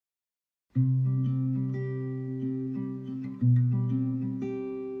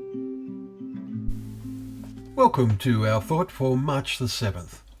Welcome to our thought for March the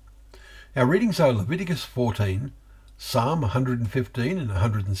 7th. Our readings are Leviticus 14, Psalm 115 and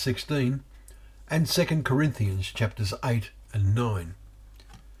 116, and 2 Corinthians chapters 8 and 9.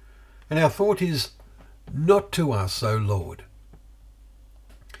 And our thought is, not to us, O Lord.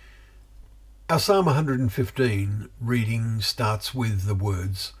 Our Psalm 115 reading starts with the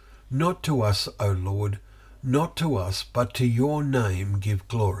words, not to us, O Lord, not to us, but to your name give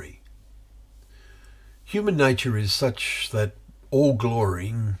glory. Human nature is such that all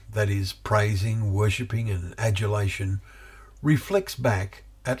glorying, that is, praising, worshipping and adulation, reflects back,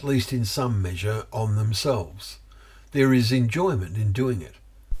 at least in some measure, on themselves. There is enjoyment in doing it.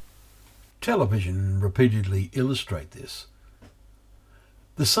 Television repeatedly illustrate this.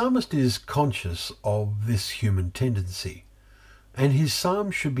 The psalmist is conscious of this human tendency, and his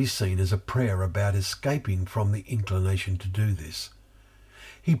psalm should be seen as a prayer about escaping from the inclination to do this.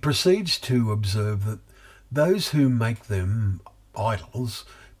 He proceeds to observe that those who make them idols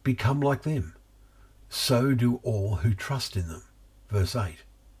become like them. So do all who trust in them. Verse 8.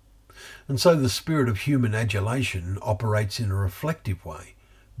 And so the spirit of human adulation operates in a reflective way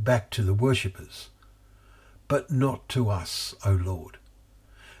back to the worshippers. But not to us, O Lord.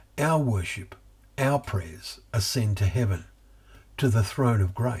 Our worship, our prayers ascend to heaven, to the throne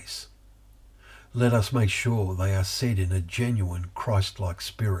of grace. Let us make sure they are said in a genuine Christ-like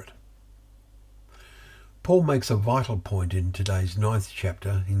spirit. Paul makes a vital point in today's 9th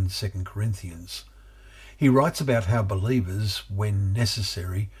chapter in 2 Corinthians. He writes about how believers, when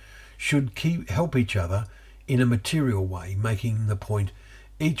necessary, should help each other in a material way, making the point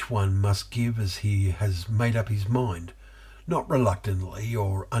each one must give as he has made up his mind, not reluctantly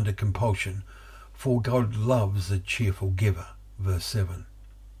or under compulsion, for God loves a cheerful giver. Verse 7.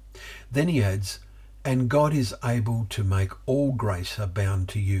 Then he adds, and God is able to make all grace abound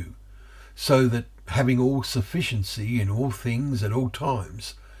to you, so that having all sufficiency in all things at all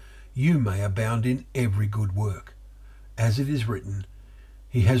times, you may abound in every good work. As it is written,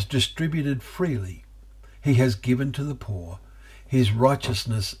 he has distributed freely, he has given to the poor, his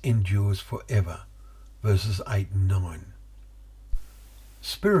righteousness endures forever. Verses 8 and 9.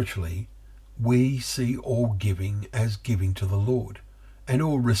 Spiritually, we see all giving as giving to the Lord, and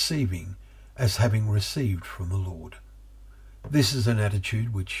all receiving as having received from the Lord. This is an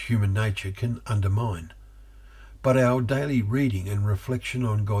attitude which human nature can undermine. But our daily reading and reflection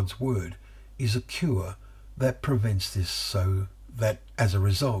on God's word is a cure that prevents this, so that as a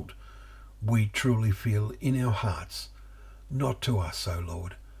result, we truly feel in our hearts, not to us, O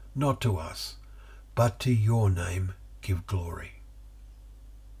Lord, not to us, but to your name give glory.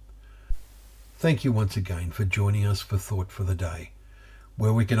 Thank you once again for joining us for Thought for the Day,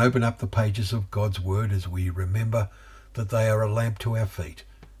 where we can open up the pages of God's word as we remember that they are a lamp to our feet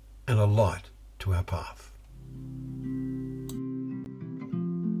and a light to our path.